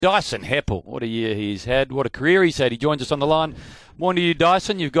Dyson Heppell, what a year he's had, what a career he's had. He joins us on the line. Morning to you,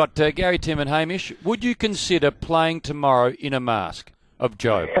 Dyson. You've got Gary, Tim and Hamish. Would you consider playing tomorrow in a mask of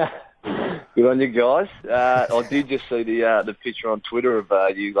Job? Good on you guys. I did just see the picture on Twitter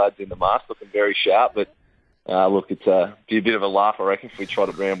of you lads in the mask, looking very sharp. But look, it's be a bit of a laugh, I reckon, if we trot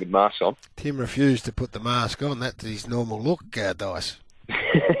it around with masks on. Tim refused to put the mask on. That's his normal look, Dice.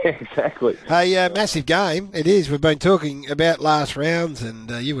 Exactly. Hey, massive game. It is. We've been talking about last rounds,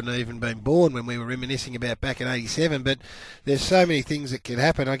 and you wouldn't have even been born when we were reminiscing about back in '87. But there's so many things that could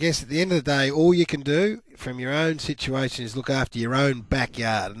happen. I guess at the end of the day, all you can do from your own situation is look after your own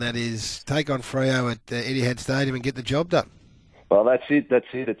backyard, and that is take on Freo at Etihad Stadium and get the job done. Well, that's it.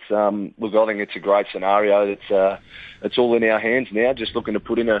 It's look, I think it's a great scenario. It's all in our hands now. Just looking to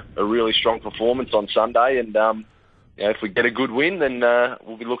put in a really strong performance on Sunday, and if we get a good win, then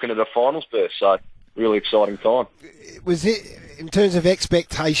we'll be looking at a finals berth. So, really exciting time. Was it, in terms of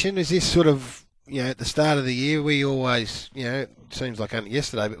expectation, is this sort of, at the start of the year, we always, it seems like only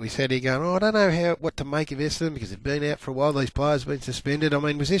yesterday, but we sat here going, I don't know what to make of Essendon because they've been out for a while, these players have been suspended. I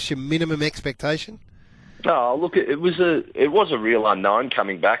mean, was this your minimum expectation? No, look, it was a real unknown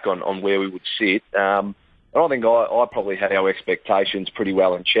coming back on where we would sit. I think I probably had our expectations pretty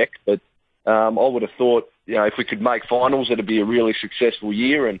well in check, but I would have thought, if we could make finals, it'd be a really successful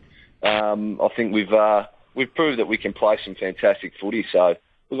year, and I think we've proved that we can play some fantastic footy. So,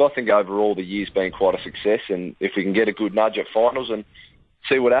 look, I think overall the year's been quite a success, and if we can get a good nudge at finals and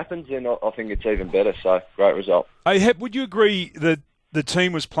see what happens, then I think it's even better. So, great result. Hey, Hep, would you agree that the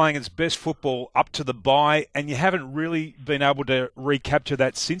team was playing its best football up to the bye, and you haven't really been able to recapture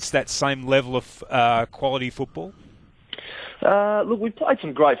that since, that same level of quality football? Look, we played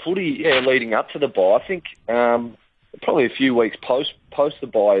some great footy leading up to the bye. I think probably a few weeks post the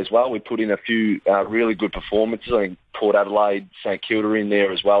bye as well, we put in a few really good performances. I think Port Adelaide, St Kilda in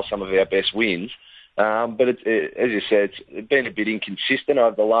there as well, some of our best wins. But as you said, it's been a bit inconsistent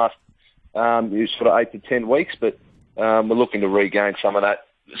over the last sort of 8 to 10 weeks. But we're looking to regain some of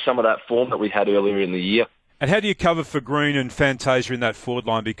that form that we had earlier in the year. And how do you cover for Green and Fantasia in that forward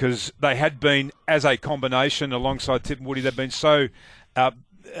line? Because they had been, as a combination alongside Tip and Woody, they've been so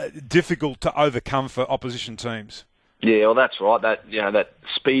difficult to overcome for opposition teams. Yeah, well, that's right. That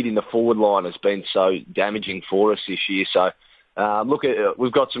speed in the forward line has been so damaging for us this year. So,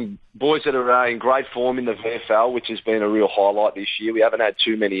 we've got some boys that are in great form in the VFL, which has been a real highlight this year. We haven't had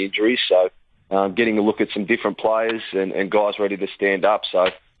too many injuries, so getting a look at some different players and guys ready to stand up.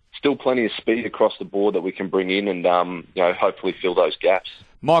 So, still plenty of speed across the board that we can bring in and, hopefully fill those gaps.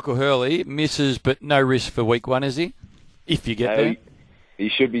 Michael Hurley misses, but no risk for week one, is he? If you get there. He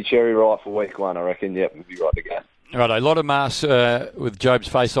should be cherry ripe for week one, I reckon. Yep, we'll be right to go. All right, a lot of masks with Job's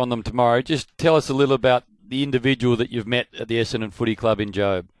face on them tomorrow. Just tell us a little about the individual that you've met at the Essendon Footy Club in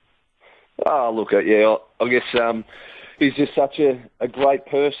Job. Oh, look, I guess he's just such a great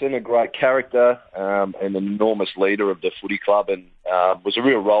person, a great character, and an enormous leader of the footy club, and was a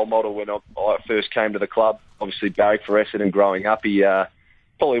real role model when I first came to the club. Obviously, barracked for Essendon growing up. He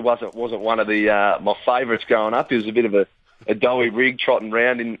probably wasn't one of my favourites growing up. He was a bit of a doughy rig trotting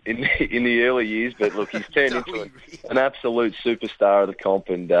around in the early years, but look, he's turned into an absolute superstar of the comp,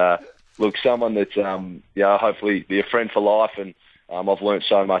 and look, someone that's hopefully be a friend for life, and I've learnt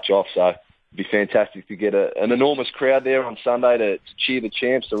so much off. So it'd be fantastic to get an enormous crowd there on Sunday to cheer the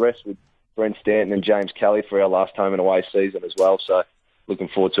champs. The rest with Brent Stanton and James Kelly for our last home and away season as well. So looking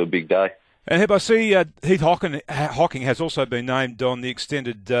forward to a big day. And Heb, I see Heath Hocking has also been named on the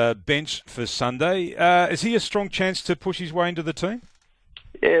extended bench for Sunday. Is he a strong chance to push his way into the team?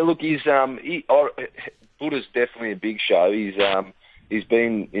 Yeah, look, Buddha's definitely a big show. He's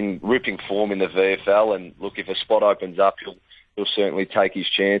been in ripping form in the VFL, and look, if a spot opens up, he'll certainly take his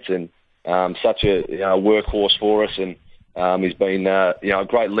chance. And such a workhorse for us, and he's been a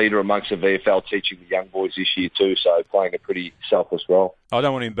great leader amongst the VFL, teaching the young boys this year too. So playing a pretty selfless role. I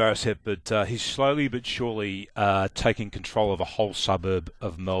don't want to embarrass him, but he's slowly but surely taking control of a whole suburb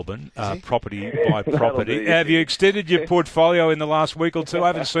of Melbourne, property by property. Have you extended your portfolio in the last week or two? I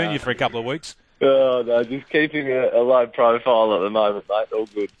haven't seen you for a couple of weeks. Oh, no, just keeping a low profile at the moment, mate. All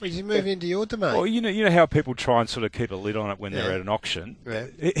good. Did you move into your domain? Well, you know how people try and sort of keep a lid on it when they're at an auction. Yeah.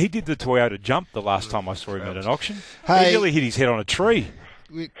 He did the Toyota jump the last time I saw him at an auction. He nearly hit his head on a tree.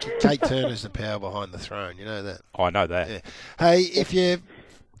 Kate Turner's the power behind the throne. You know that? I know that. Yeah. Hey, if you're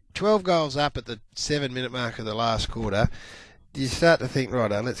 12 goals up at the 7-minute mark of the last quarter, do you start to think,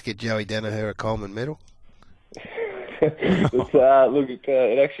 right, let's get Joey Danaher a Coleman medal?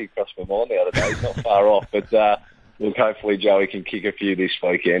 It actually crossed my mind the other day. He's not far off, but look, hopefully Joey can kick a few this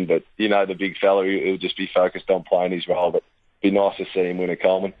weekend. But the big fella, he'll just be focused on playing his role. But be nice to see him win a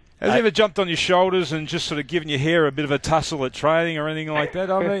Coleman. Has he ever jumped on your shoulders and just sort of given your hair a bit of a tussle at training or anything like that?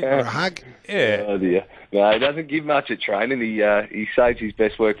 I mean, Or a hug? Yeah. Oh dear. No, he doesn't give much at training. He saves his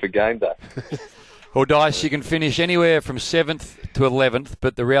best work for game day. Well, Dice, you can finish anywhere from 7th to 11th,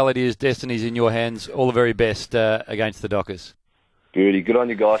 but the reality is destiny's in your hands. All the very best against the Dockers. Beauty. Good on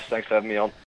you guys. Thanks for having me on.